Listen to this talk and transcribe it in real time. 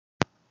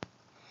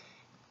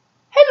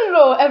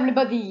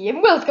everybody,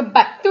 and welcome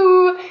back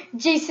to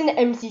Jacen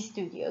MC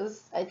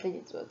Studios. I think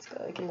it's what it's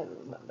called, I can never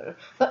remember.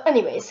 But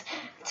anyways,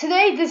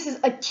 today this is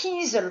a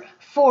teaser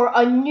for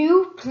a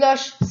new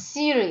Plush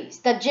series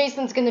that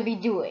Jacen's gonna be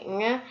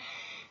doing. It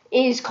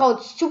is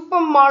called Super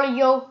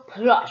Mario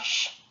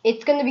Plush.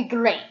 It's gonna be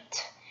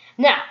great.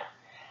 Now,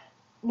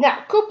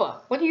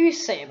 Koopa, what do you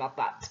say about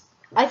that?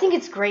 I think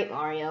it's great,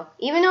 Mario.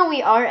 Even though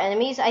we are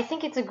enemies, I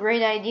think it's a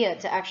great idea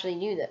to actually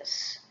do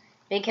this.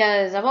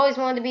 Because I've always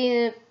wanted to be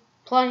in a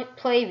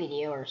play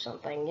video or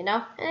something, you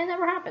know? And it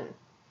never happened.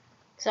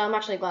 So I'm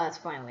actually glad it's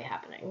finally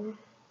happening.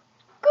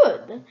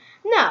 Good.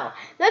 Now,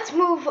 let's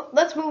move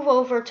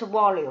over to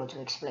Wario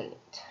to explain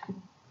it.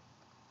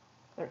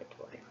 Alright,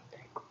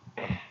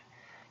 Wario.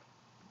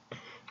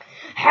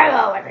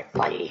 Hello,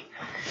 everybody.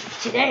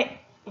 Today...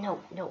 No,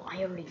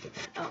 I already did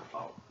that.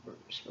 Oh, we're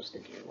supposed to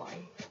do the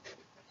line.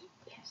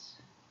 Yes.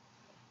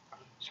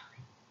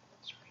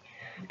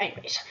 Sorry.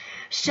 Anyways,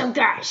 so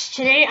guys,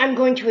 today I'm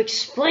going to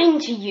explain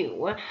to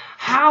you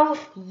how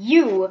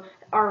you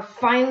are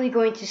finally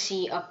going to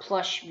see a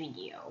Plush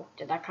video.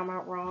 Did that come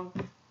out wrong?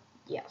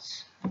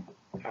 Yes.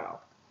 Oh,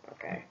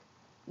 okay.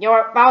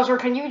 Bowser,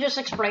 can you just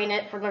explain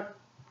it for the...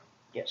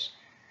 Yes.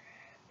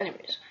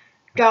 Anyways.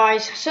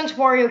 Guys, since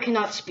Wario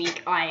cannot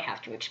speak, I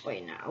have to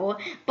explain now.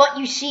 But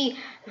you see,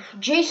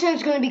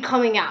 Jacen's going to be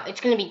coming out.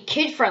 It's going to be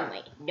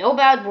kid-friendly. No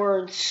bad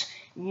words.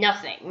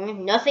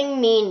 Nothing.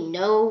 Nothing mean.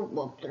 No...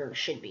 Well, there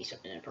should be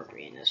something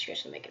inappropriate in this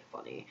just to make it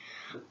funny.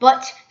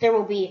 But there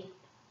will be...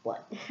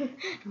 What?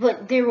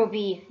 But there will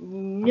be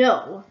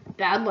no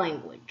bad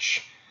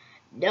language.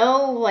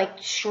 No, like,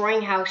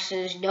 destroying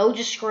houses. No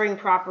destroying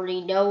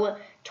property. No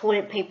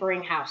toilet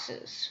papering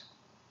houses.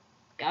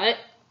 Got it?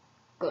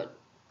 Good.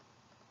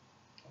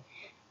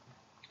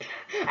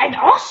 And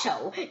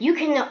also,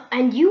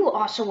 you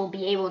also will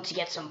be able to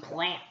get some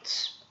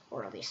plants,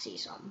 or at least see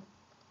some.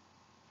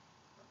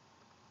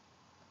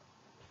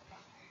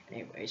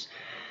 Anyways,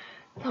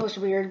 that was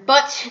weird.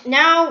 But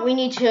now we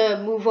need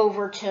to move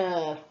over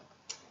to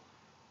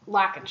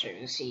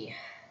Lakitu to see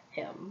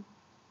him.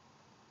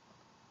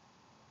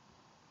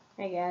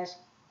 Hey guys.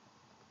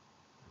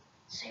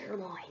 Say your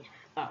line.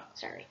 Oh,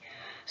 sorry.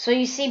 So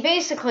you see,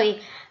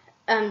 basically,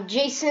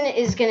 Jacen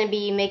is going to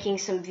be making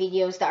some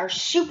videos that are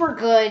super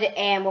good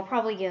and will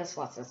probably get us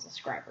lots of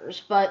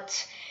subscribers,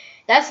 but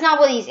that's not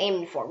what he's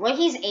aiming for. What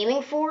he's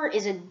aiming for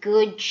is a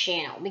good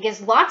channel, because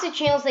lots of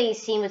channels that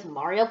he's seen with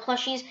Mario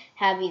plushies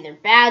have either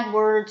bad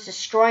words,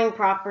 destroying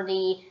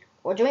property,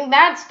 or doing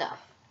bad stuff.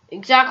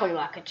 Exactly,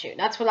 Lakitu.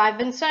 That's what I've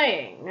been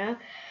saying.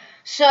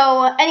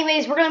 So,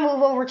 anyways, we're going to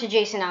move over to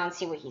Jacen now and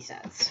see what he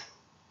says.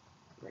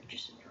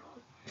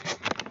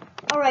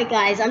 Alright,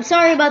 guys, I'm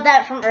sorry about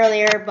that from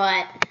earlier,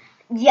 but...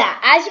 yeah,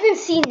 as you can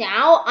see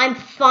now, I'm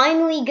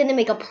finally going to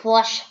make a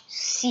Plush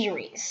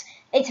series.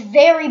 It's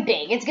very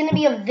big. It's going to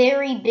be a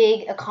very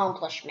big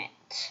accomplishment.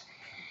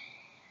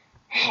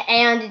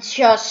 And it's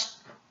just,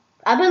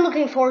 I've been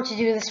looking forward to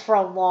do this for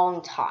a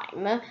long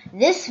time.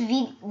 This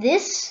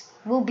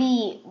will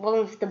be one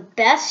of the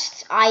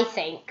best, I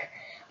think,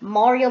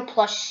 Mario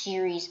Plush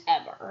series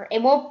ever.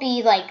 It won't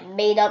be, like,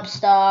 made-up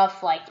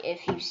stuff, like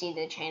if you see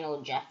the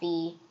channel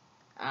Jeffy.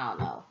 I don't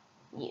know.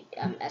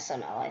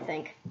 SML, I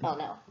think. Oh,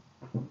 no.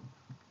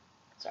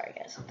 Sorry,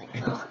 guys, something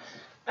fell.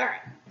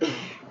 Alright.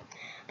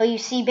 But you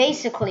see,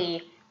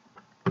 basically,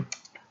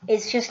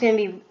 it's just going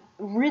to be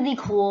really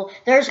cool.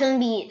 There's going to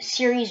be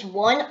Series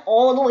 1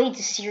 all the way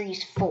to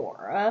Series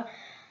 4.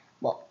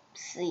 Well,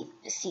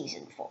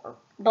 Season 4.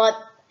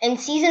 But in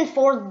Season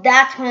 4,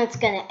 that's when it's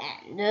going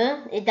to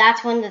end.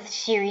 That's when the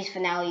series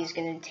finale is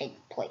going to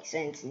take place.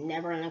 And it's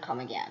never going to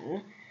come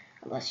again.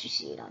 Unless you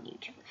see it on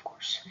YouTube, of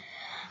course.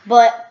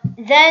 But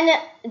then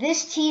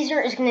this teaser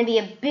is going to be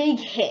a big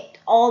hit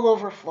all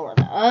over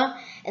Florida.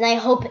 And I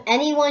hope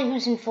anyone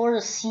who's in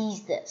Florida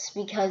sees this,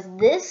 because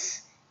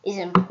this is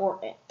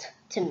important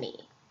to me,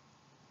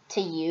 to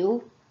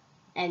you,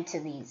 and to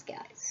these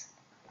guys.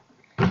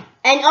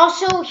 And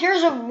also,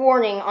 here's a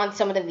warning on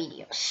some of the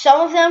videos.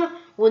 Some of them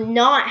will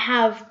not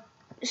have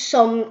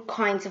some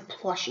kinds of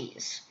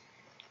plushies,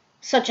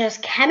 such as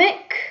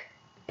Kamek,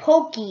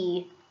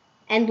 Pokey,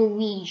 and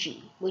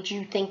Luigi, which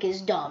you think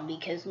is dumb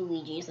because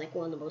Luigi is like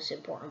one of the most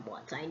important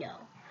ones, I know.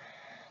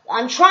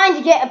 I'm trying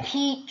to get a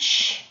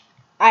Peach.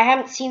 I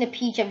haven't seen a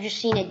Peach, I've just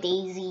seen a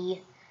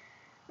Daisy.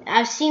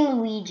 I've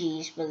seen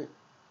Luigi's, but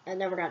I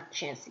never got a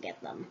chance to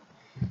get them.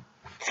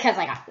 It's because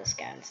I got this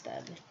guy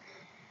instead.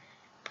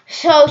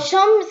 So,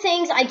 some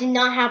things I did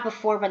not have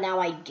before, but now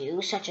I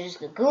do, such as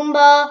the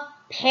Goomba,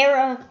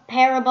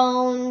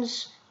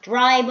 Parabones,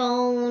 Dry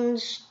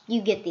Bones.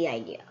 You get the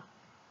idea.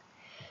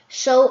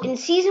 So, in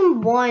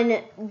Season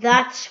 1,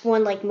 that's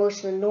when, like,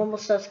 most of the normal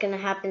stuff's gonna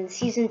happen.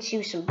 Season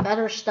 2, some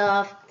better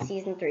stuff.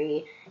 Season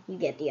 3, you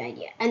get the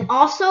idea. And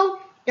also,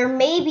 there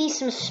may be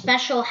some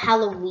special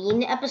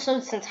Halloween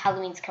episodes, since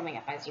Halloween's coming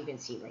up, as you can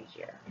see right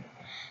here.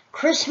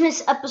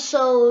 Christmas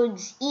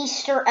episodes,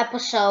 Easter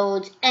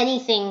episodes,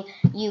 anything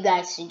you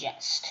guys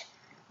suggest.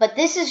 But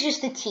this is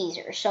just a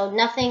teaser, so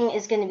nothing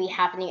is gonna be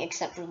happening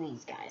except for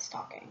these guys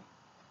talking.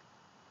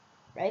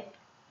 Right?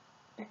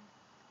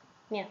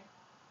 yeah.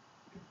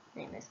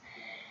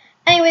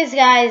 Anyways,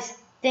 guys,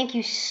 thank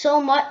you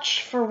so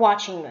much for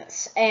watching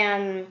this,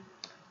 and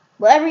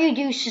whatever you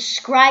do,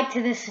 subscribe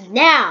to this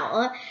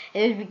now.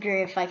 It would be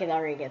great if I could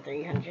already get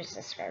 300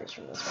 subscribers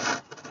from this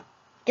one,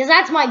 because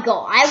that's my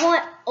goal. I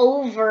want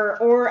over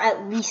or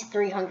at least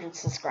 300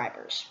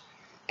 subscribers,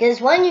 because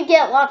when you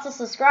get lots of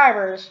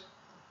subscribers,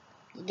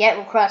 you get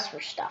requests for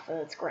stuff, and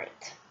it's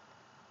great.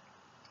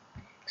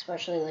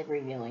 Especially like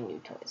revealing new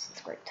toys. It's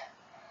great.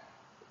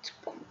 It's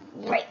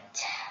great.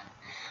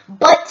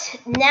 But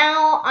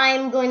now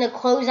I'm going to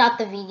close out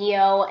the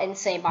video and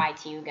say bye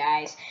to you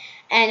guys.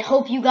 And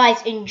hope you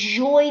guys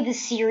enjoy the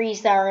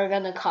series that are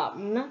going to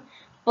come.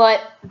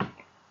 But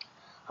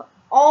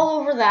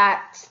over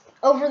that,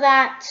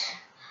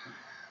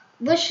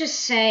 let's just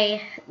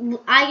say,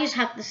 I just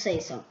have to say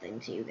something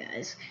to you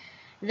guys.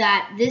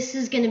 That this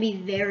is going to be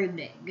very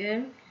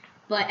big.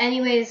 But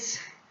anyways,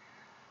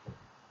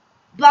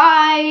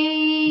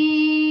 bye!